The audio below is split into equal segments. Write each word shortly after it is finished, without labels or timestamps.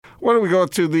Why don't we go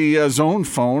to the zone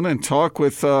phone and talk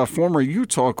with former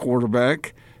Utah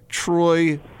quarterback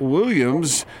Troy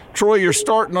Williams. Troy, you're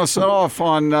starting us off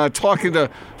on talking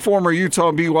to former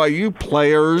Utah BYU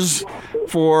players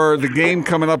for the game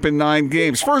coming up in 9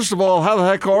 games. First of all, how the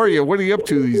heck are you? What are you up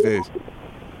to these days?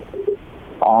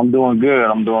 I'm doing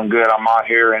good. I'm out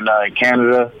here in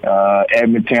Canada,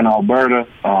 Edmonton, Alberta.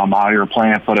 I'm out here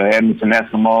playing for the Edmonton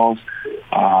Eskimos.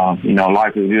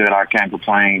 Life is good. I can't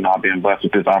complain. I've been blessed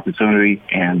with this opportunity,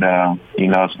 and I'm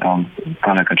going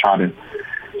to try to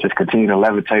just continue to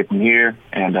levitate from here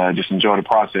and just enjoy the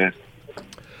process.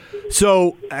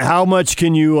 So how much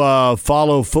can you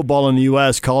follow football in the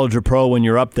U.S., college or pro, when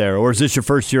you're up there? Or is this your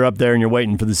first year up there and you're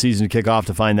waiting for the season to kick off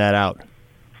to find that out?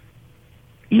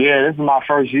 Yeah, this is my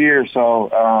first year, so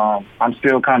I'm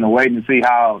still kind of waiting to see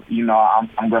how,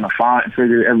 I'm going to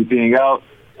figure everything out.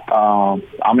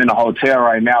 I'm in a hotel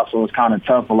right now, so it's kind of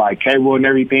tough for, cable and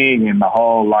everything, and the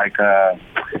whole,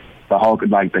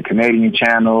 the Canadian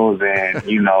channels and,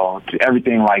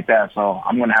 everything like that. So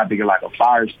I'm going to have to get, a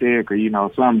Fire Stick or,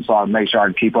 something so I make sure I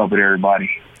can keep up with everybody.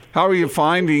 How are you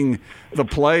finding the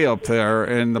play up there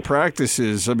and the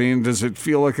practices? I mean, does it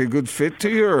feel like a good fit to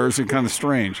you, or is it kind of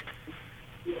strange?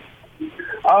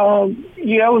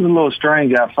 Yeah, it was a little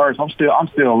strange at first. I'm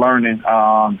still learning,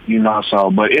 but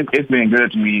it's been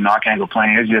good to me. I can't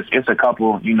complain. It's a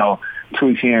couple,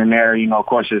 tweaks here and there. Of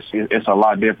course, it's a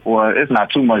lot different. Well, it's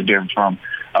not too much different from,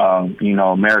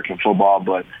 American football,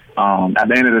 but at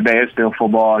the end of the day, it's still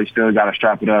football. You still got to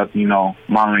strap it up, mano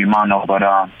a mano. But,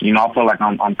 I feel like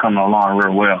I'm coming along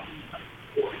real well.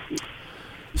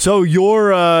 So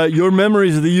your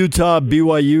memories of the Utah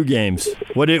BYU games,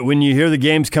 when you hear the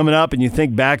games coming up and you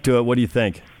think back to it, what do you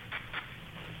think?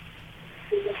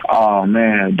 Oh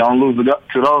man, don't lose it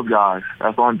to those guys.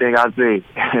 That's the only thing I say.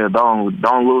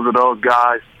 don't lose to those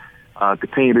guys.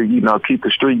 Continue to keep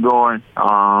the streak going.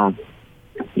 The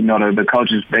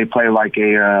coaches, they play like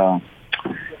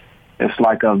it's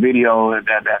like a video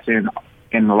that's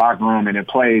in the locker room, and it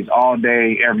plays all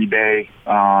day, every day.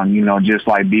 Just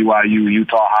like BYU,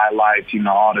 Utah highlights,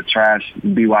 all the trash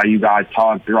BYU guys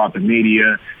talk throughout the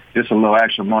media, just a little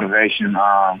extra motivation.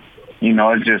 I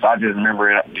just remember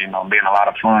it, being a lot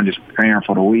of fun, just preparing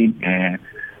for the week and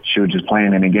just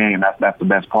playing in the game. That's the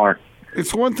best part.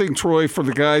 It's one thing, Troy, for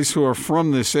the guys who are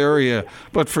from this area,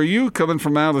 but for you coming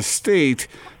from out of state,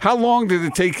 how long did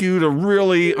it take you to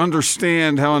really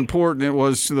understand how important it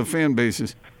was to the fan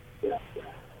bases?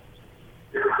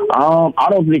 I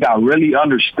don't think I really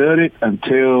understood it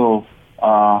until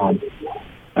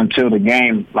the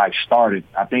game started.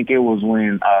 I think it was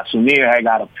when Sunir had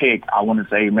got a pick. I want to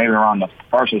say maybe around the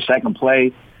first or second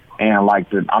play, and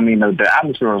the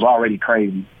atmosphere was already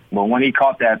crazy. But when he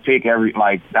caught that pick, that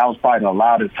was probably the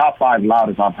loudest, top 5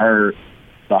 loudest I've heard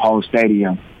the whole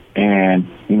stadium. And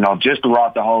just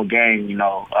throughout the whole game,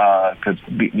 because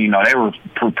they were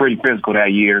pretty physical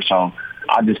that year, so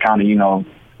I just kind of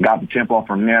got the tempo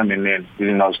from them, and then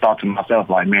thought to myself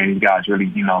man, these guys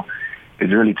really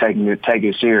is really taking it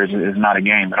serious. It's not a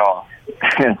game at all.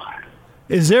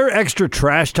 Is there extra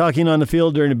trash talking on the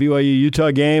field during the BYU Utah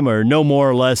game, or no more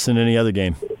or less than any other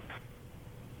game?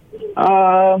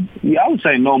 Yeah, I would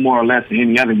say no more or less than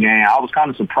any other game. I was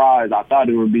kind of surprised. I thought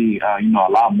it would be a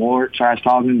lot more trash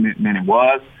talking than it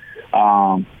was.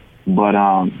 But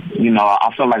I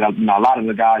feel like a lot of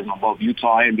the guys on both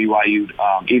Utah and BYU,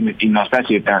 even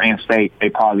especially if they're in state, they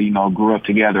probably grew up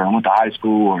together and went to high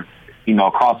school or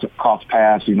cross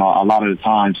paths a lot of the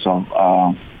time. So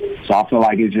I feel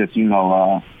like it's just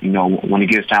when it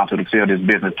gets down to the field, it's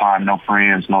business time, no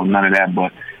friends, none of that.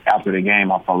 But after the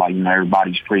game, I feel like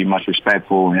everybody's pretty much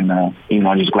respectful and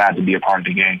just glad to be a part of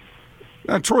the game.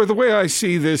 Now, Troy, the way I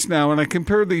see this now, and I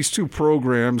compare these two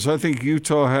programs, I think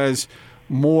Utah has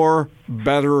more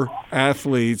better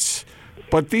athletes,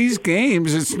 but these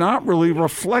games, it's not really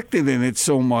reflected in it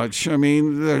so much. I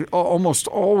mean, they're almost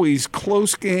always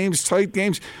close games, tight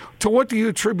games. To what do you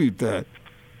attribute that?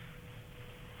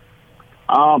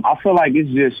 I feel like it's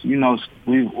just, I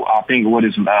think 8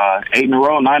 in a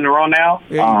row, 9 in a row now.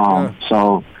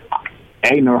 So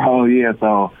 8 in a row, yeah.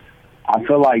 So I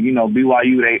feel like,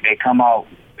 BYU, they come out,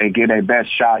 they get their best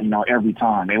shot, every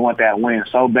time. They want that win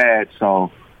so bad.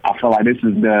 So I feel like this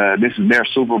is their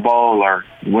Super Bowl or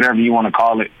whatever you want to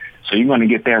call it. So you're going to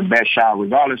get their best shot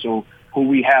regardless of who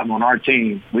we have on our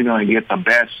team. We're going to get the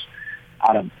best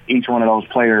out of each one of those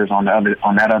players on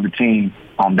that other team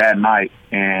on that night.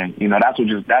 And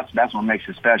that's what makes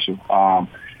it special. I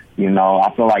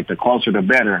feel like the closer the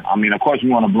better. I mean, of course we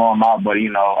want to blow them out, but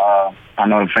I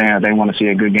know the fans, they want to see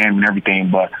a good game and everything.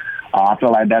 But I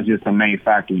feel like that's just the main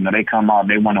factor. They come out,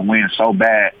 they want to win so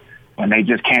bad. and they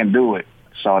just can't do it.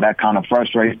 So that kind of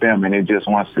frustrates them, and it just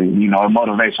wants to, it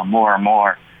motivates them more and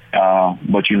more. But,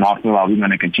 I feel like we're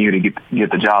going to continue to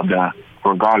get the job done,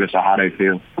 regardless of how they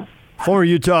feel. Former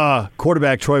Utah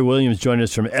quarterback Troy Williams joined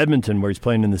us from Edmonton, where he's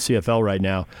playing in the CFL right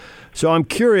now. So I'm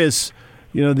curious,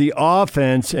 the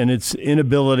offense and its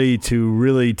inability to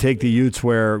really take the Utes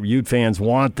where Ute fans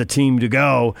want the team to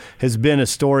go has been a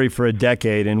story for a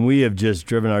decade, and we have just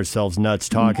driven ourselves nuts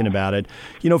talking about it.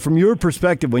 From your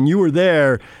perspective, when you were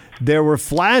there were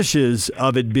flashes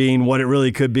of it being what it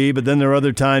really could be, but then there were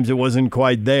other times it wasn't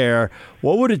quite there.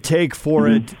 What would it take for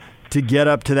it to get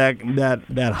up to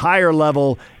that higher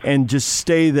level and just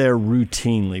stay there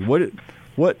routinely?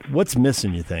 What's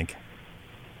missing, you think?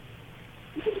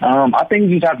 I think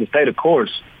you just have to stay the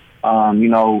course.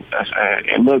 It's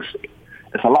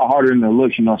a lot harder than it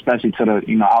looks, especially to the,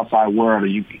 outside world.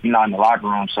 You're not in the locker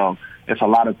room. So it's a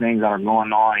lot of things that are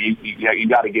going on. You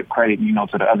got to give credit,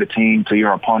 to the other team, to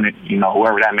your opponent,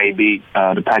 whoever that may be.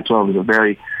 The Pac-12 is a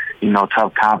very,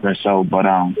 tough conference. So, but,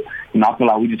 I feel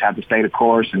like we just have to stay the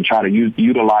course and try to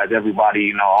utilize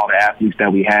everybody, all the athletes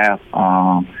that we have,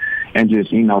 and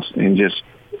just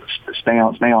stay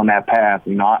on that path.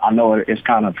 I know it's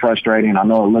kind of frustrating. I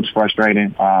know it looks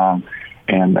frustrating. We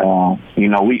know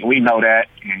that,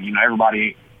 and,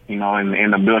 everybody, in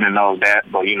the building knows that,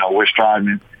 but, we're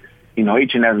striving,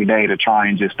 each and every day to try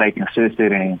and just stay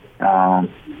consistent and,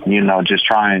 just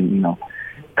try and,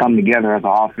 come together as an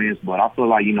offense. But I feel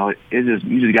like, you just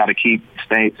got to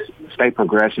stay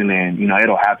progressing, and,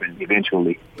 it'll happen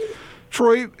eventually.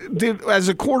 Troy, as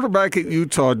a quarterback at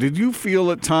Utah, did you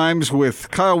feel at times with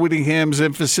Kyle Whittingham's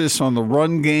emphasis on the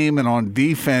run game and on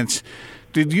defense,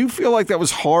 did you feel like that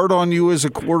was hard on you as a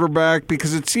quarterback?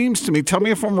 Because it seems to me, tell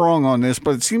me if I'm wrong on this,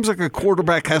 but it seems like a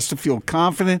quarterback has to feel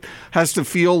confident, has to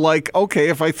feel like, okay,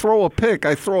 if I throw a pick,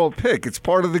 I throw a pick. It's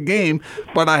part of the game,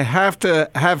 but I have to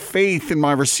have faith in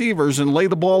my receivers and lay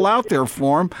the ball out there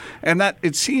for them. And that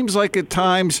it seems like at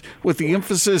times with the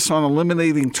emphasis on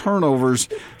eliminating turnovers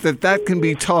that can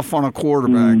be tough on a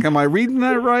quarterback. Am I reading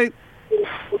that right?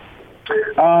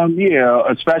 Yeah,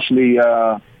 especially,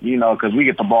 because we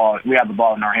have the ball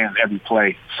in our hands every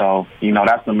play. So,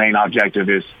 that's the main objective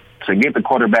is to get the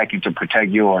quarterback and to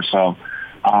protect yours. So,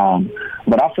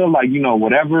 but I feel like,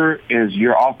 whatever is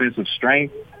your offensive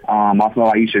strength, I feel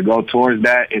like you should go towards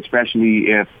that,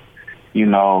 especially if,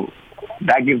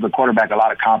 that gives the quarterback a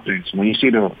lot of confidence. When you see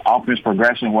the offense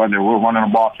progression, whether we're running the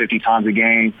ball 50 times a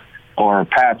game or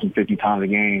passing 50 times a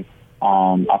game,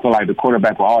 I feel like the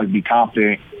quarterback will always be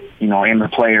confident, in the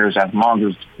players as long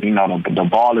as, the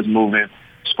ball is moving,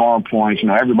 scoring points,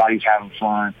 everybody's having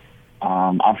fun.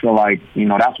 I feel like,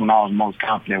 that's when I was most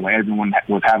confident, when everyone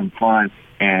was having fun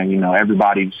and,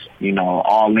 everybody's,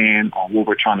 all in on what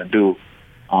we're trying to do.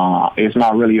 It's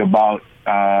not really about,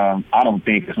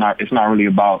 it's not really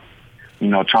about,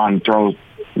 trying to throw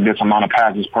this amount of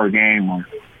passes per game, or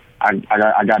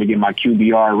I got to get my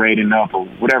QBR rating up, or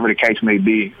whatever the case may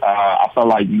be. I feel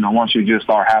like, once you just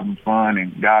start having fun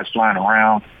and guys flying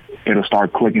around, it'll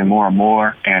start clicking more and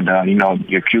more, and,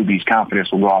 your QB's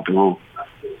confidence will go out the roof.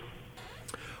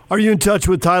 Are you in touch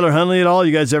with Tyler Huntley at all?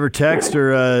 You guys ever text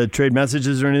or trade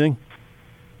messages or anything?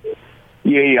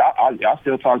 Yeah, I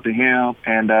still talk to him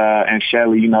and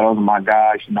Shelly. Those are my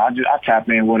guys. I tap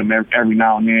in with them every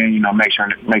now and then. Make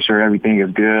sure everything is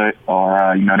good,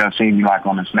 or they'll see me like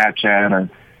on the Snapchat or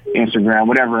Instagram,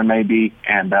 whatever it may be,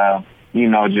 and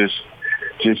just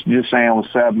saying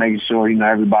what's up, making sure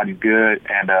everybody's good,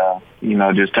 and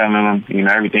just telling them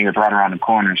everything is right around the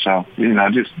corner. So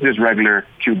just regular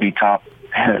QB talk.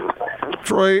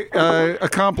 Troy, a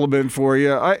compliment for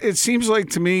you. It seems like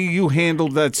to me you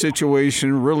handled that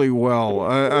situation really well.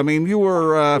 I mean, you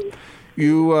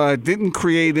didn't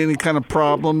create any kind of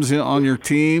problems on your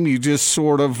team. You just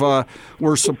sort of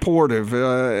were supportive.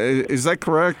 Is that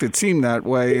correct? It seemed that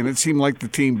way, and it seemed like the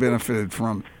team benefited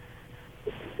from it.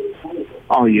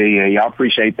 Oh, yeah. I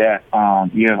appreciate that.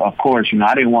 Yeah, of course.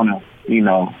 I didn't want to,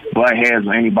 butt heads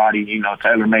with anybody.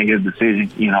 Taylor made his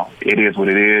decision. It is what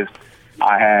it is.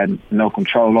 I had no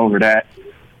control over that,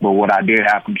 but what I did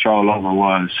have control over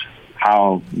was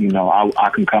how, I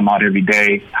can come out every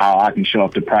day, how I can show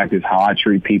up to practice, how I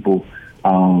treat people,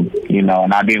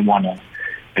 and I didn't want to,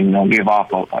 give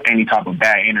off any type of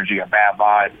bad energy or bad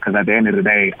vibe, because at the end of the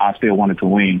day, I still wanted to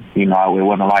win. It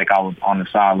wasn't like I was on the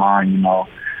sideline,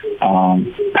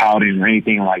 pouting or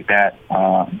anything like that.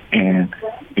 And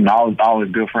I was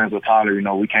always good friends with Tyler.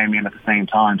 We came in at the same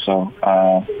time. So,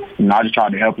 I just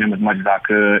tried to help him as much as I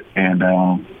could. And,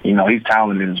 he's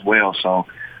talented as well. So,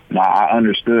 I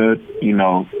understood,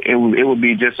 it would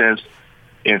be just as,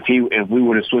 if we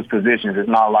would have switched positions, it's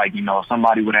not like, you know, if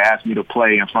somebody would have asked me to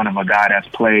play in front of a guy that's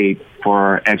played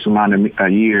for X amount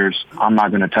of years, I'm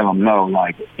not going to tell him no.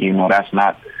 Like, you know, that's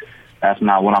not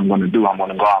what I'm going to do. I'm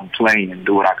going to go out and play and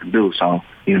do what I can do. So,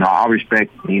 you know, I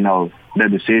respect, you know, the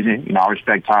decision. You know, I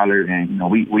respect Tyler, and, you know,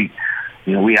 we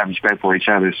have respect for each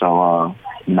other. So,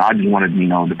 you know, I just wanted, you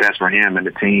know, the best for him and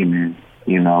the team, and,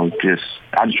 you know,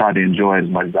 I just tried to enjoy it as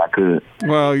much as I could.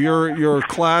 Well, your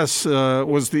class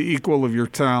was the equal of your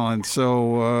talent,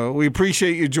 so we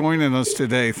appreciate you joining us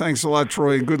today. Thanks a lot,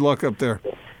 Troy, and good luck up there.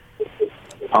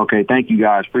 Okay, thank you,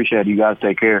 guys. Appreciate it. You guys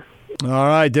take care. All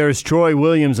right, there's Troy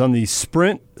Williams on the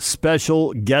Sprint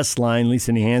special guest line. Lease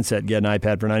any handset, get an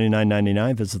iPad for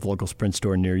 $99.99. Visit the local Sprint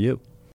store near you.